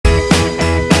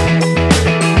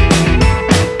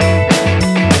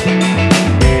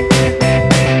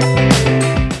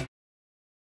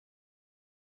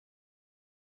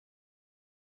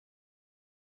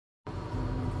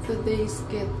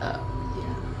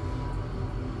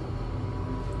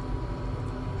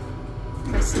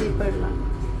Slipper lang.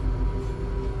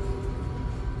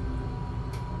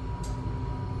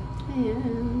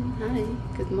 Ayan. Hi.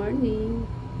 Good morning.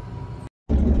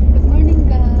 Good morning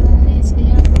guys.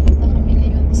 Kaya pupunta kami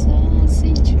ngayon sa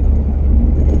Siju.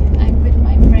 I'm with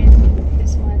my friend.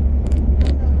 This one.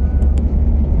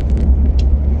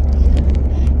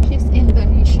 She's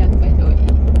Indonesian by the way.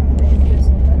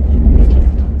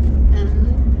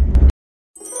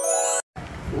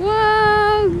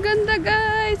 Wow! Ganda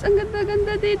guys! Ang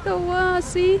ganda-ganda dito. Wow!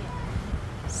 See?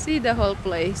 See the whole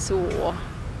place. Wow!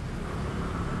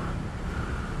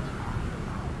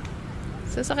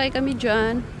 Sasakay kami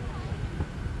dyan.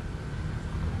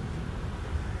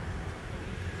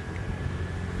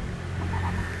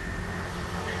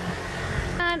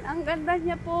 Ang ganda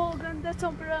niya po. Ganda.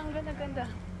 Sobrang ganda-ganda.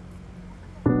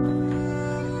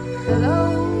 Hello!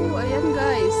 Ayan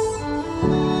guys.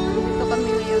 Dito kami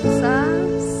ngayon sa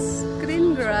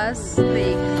Green Grass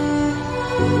Lake.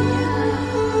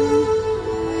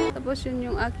 Tapos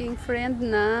yun yung aking friend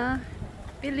na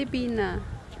Pilipina.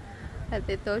 At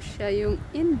ito siya yung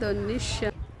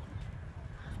Indonesia.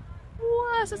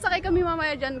 Wow! Sasakay kami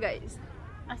mamaya dyan guys.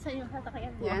 Asa yung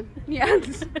sasakyan mo? Yan. Yan.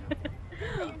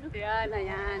 Yan.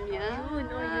 Ayan. Yan.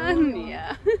 Yan.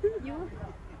 Yun.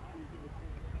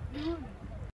 Yun.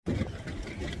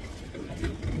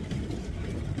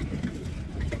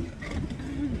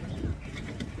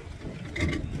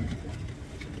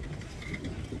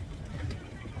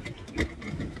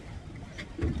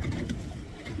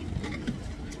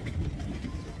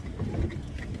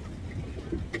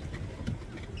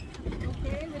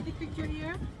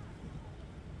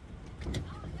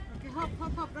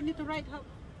 Hop, run it to right, hop.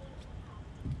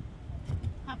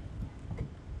 Hop.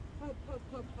 Hop, hop,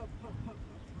 hop, hop, hop, hop.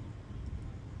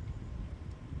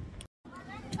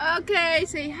 Okay,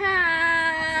 say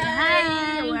hi!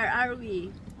 Hi! Where are we?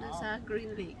 Nasa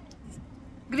Green Lake.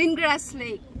 Green Grass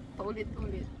Lake.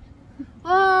 Paulit-ulit.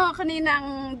 Oh, kanina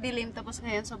ang dilim tapos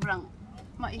ngayon sobrang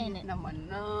mainit naman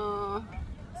na.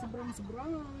 Sobrang.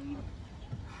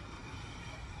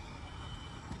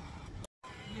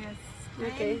 Yes.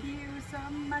 Okay. Thank you so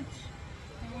much.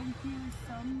 Thank you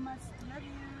so much. Love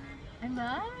you.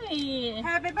 Bye!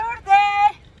 Happy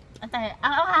birthday!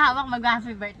 Ako hawak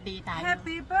mag-happy birthday tayo.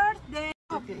 Happy birthday!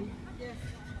 Okay. Yes.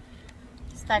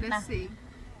 Start na. Let's see.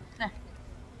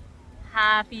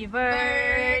 Happy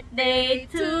birthday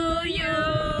to you.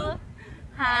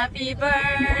 Happy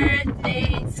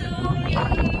birthday to me.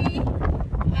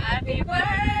 Happy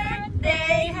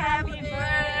birthday, happy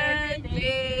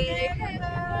birthday, happy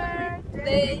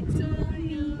birthday to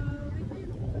you.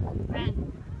 Friend.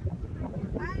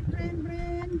 Hi,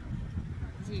 Bren.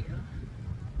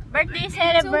 Birthday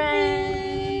celebrate.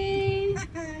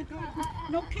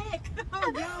 No cake. Oh,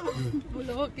 no.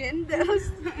 Blow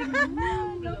candles.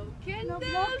 Blow candles.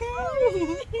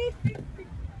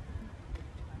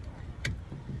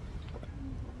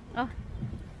 Oh.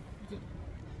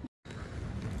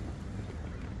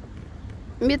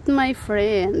 Meet my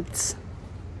friends.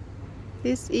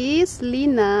 This is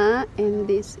Lina and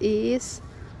this is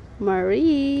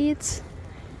Marit.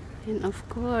 And of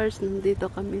course, nandito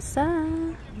kami sa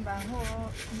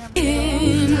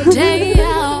day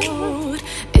out.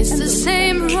 It's the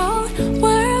same road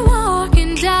we're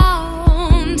walking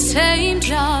down. Same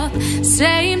job,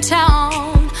 same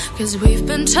town. 'Cause we've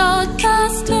been told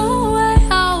that's the way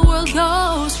our world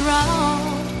goes round.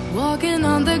 Walking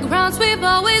on the grounds we've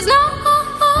always known.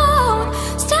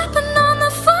 Stepping on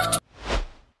the foot.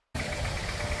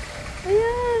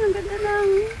 ayan, ang ganda ng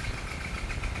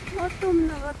autumn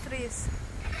na trees.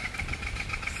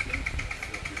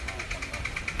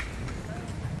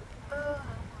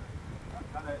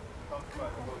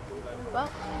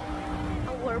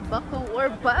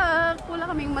 We're back. Wala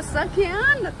kaming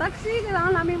masakyan na taxi.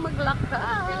 Kailangan namin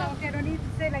maglakad. Okay, don't need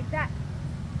to say like that.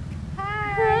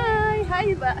 Hi!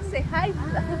 Hi ba? Say hi.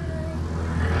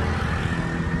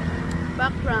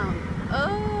 Background.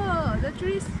 Oh, the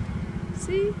trees.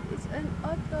 See? It's an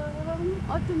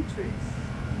autumn trees.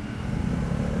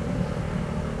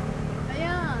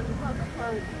 Ayan.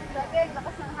 Background. Dati, ang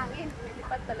lakas ng hangin.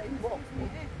 Lumilipad tala yung buhok mo.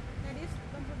 Ladies,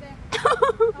 don't put there.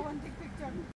 I want to take picture.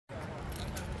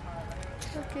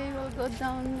 Okay, we'll go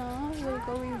down now. We're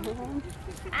going home.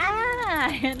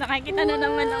 Nakakita na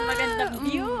naman ng magandang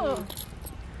view.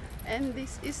 And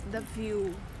this is the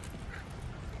view.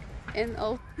 And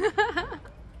all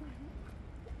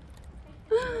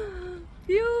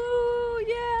view,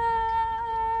 yeah.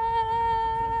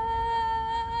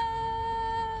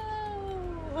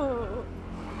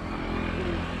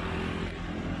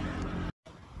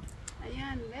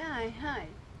 Ayan, hi.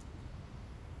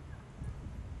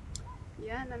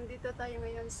 Yan, nandito tayo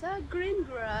ngayon sa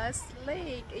Greengrass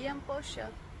Lake. Ayan po siya.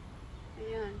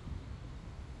 Ayan.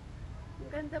 Ang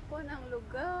ganda po ng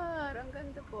lugar. Ang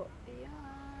ganda po.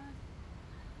 Ayan.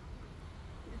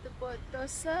 Dito po ito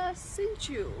sa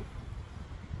Sinchu.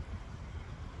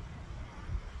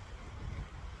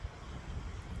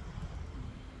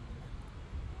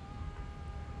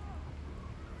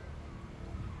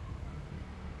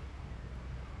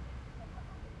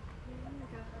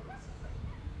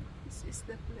 This is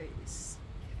the place.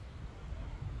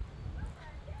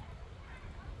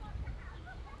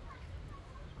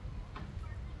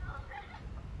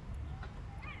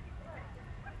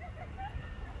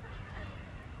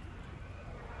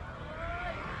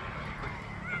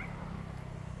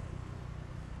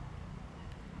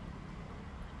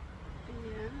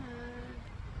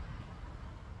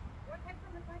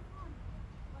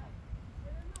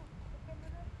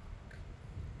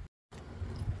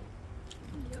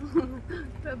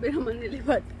 Grabe naman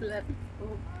nilipat flat.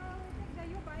 Oh.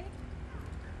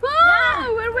 Ah!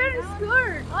 We're wearing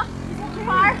skirt! Oh, is it too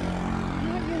far?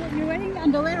 You're wearing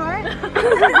underwear, right?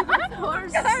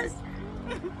 Horse!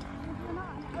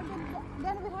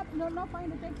 Then we have no point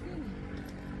to take in.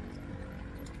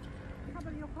 How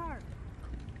about your car?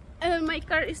 My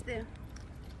car is there.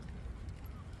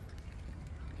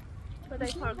 But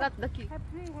I forgot the key. Have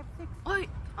 3, have 6. Oh,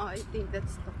 I think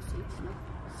that's taxi. It's not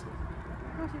taxi.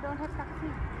 Because you don't have taxi.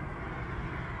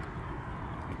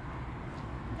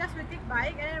 Just we take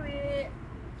bike and then we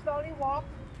slowly walk.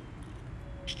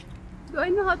 Do I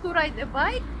know how to ride a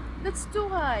bike? That's too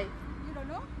high. You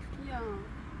don't know? Yeah.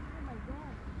 Oh my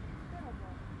God.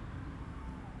 Terrible.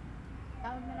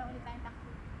 Tawag na lang ulit tayong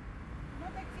taxi. No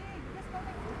taxi. Just no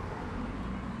taxi.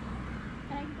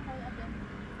 Can I get a call again?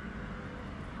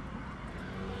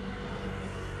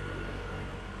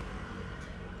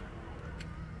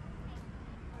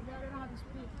 I don't know how to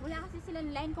speak. Wala kasi silang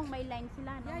line kung may line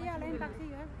sila. No? Yeah, line taxi,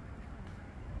 yeah.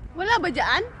 Wala ba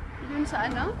dyan? Yun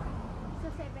sa ano? Sa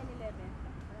 7-Eleven.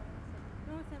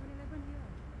 No, 7-Eleven here.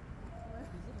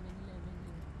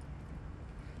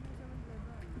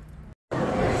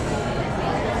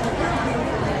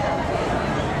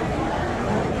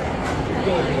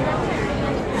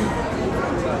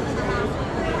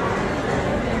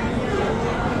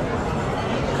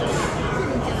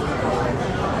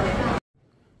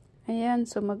 Ayan,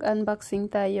 so mag-unboxing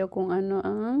tayo kung ano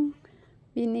ang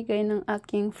binigay ng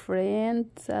aking friend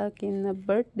sa akin na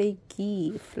birthday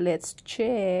gift. Let's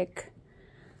check.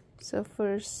 So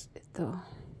first, ito.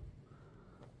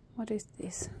 What is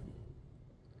this?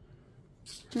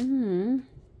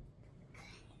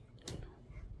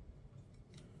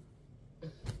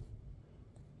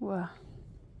 Wow.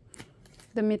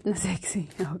 Damit na sexy.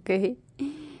 Okay.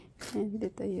 And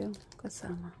dito yung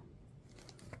kasama.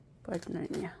 Partner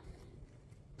niya.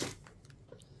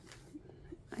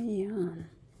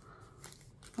 Ayan.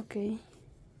 Okay.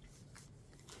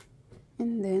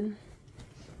 And then,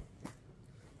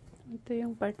 ito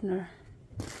yung partner.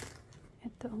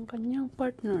 Ito ang kanyang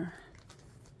partner.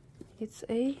 It's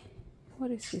a, what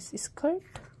is this? Skirt?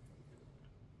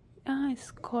 Ah,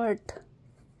 skirt.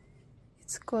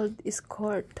 It's called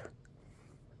skirt.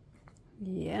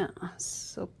 Yeah,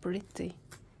 so pretty.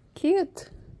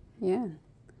 Cute. Yan.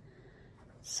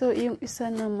 So, yung isa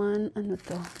naman, ano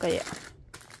to? Kaya,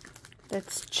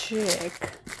 let's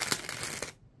check.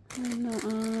 Ano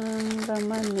ang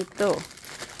laman nito?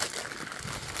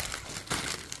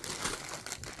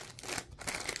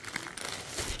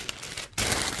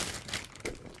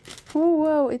 Oh,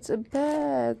 wow, it's a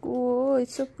bag. Oh,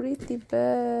 it's a pretty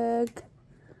bag.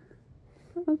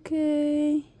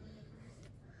 Okay.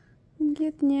 Ang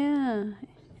cute niya.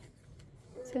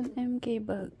 It's an MK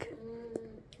bag.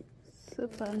 So,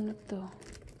 paano to?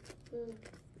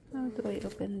 How do I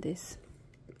open this?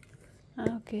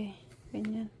 Ah, okay.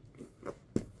 Ganyan.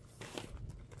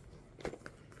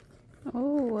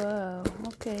 Oh, wow.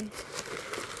 Okay.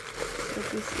 So,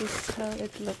 this is how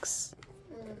it looks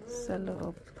sa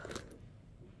loob.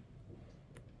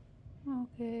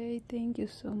 Okay. Thank you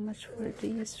so much for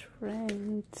this,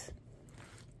 friends.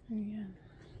 Ayan.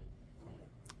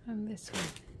 And this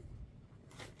one.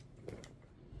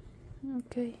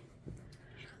 Okay.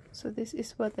 So this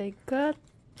is what I got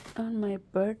on my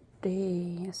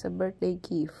birthday as a birthday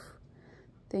gift.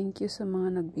 Thank you sa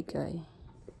mga nagbigay.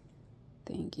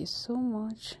 Thank you so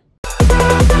much.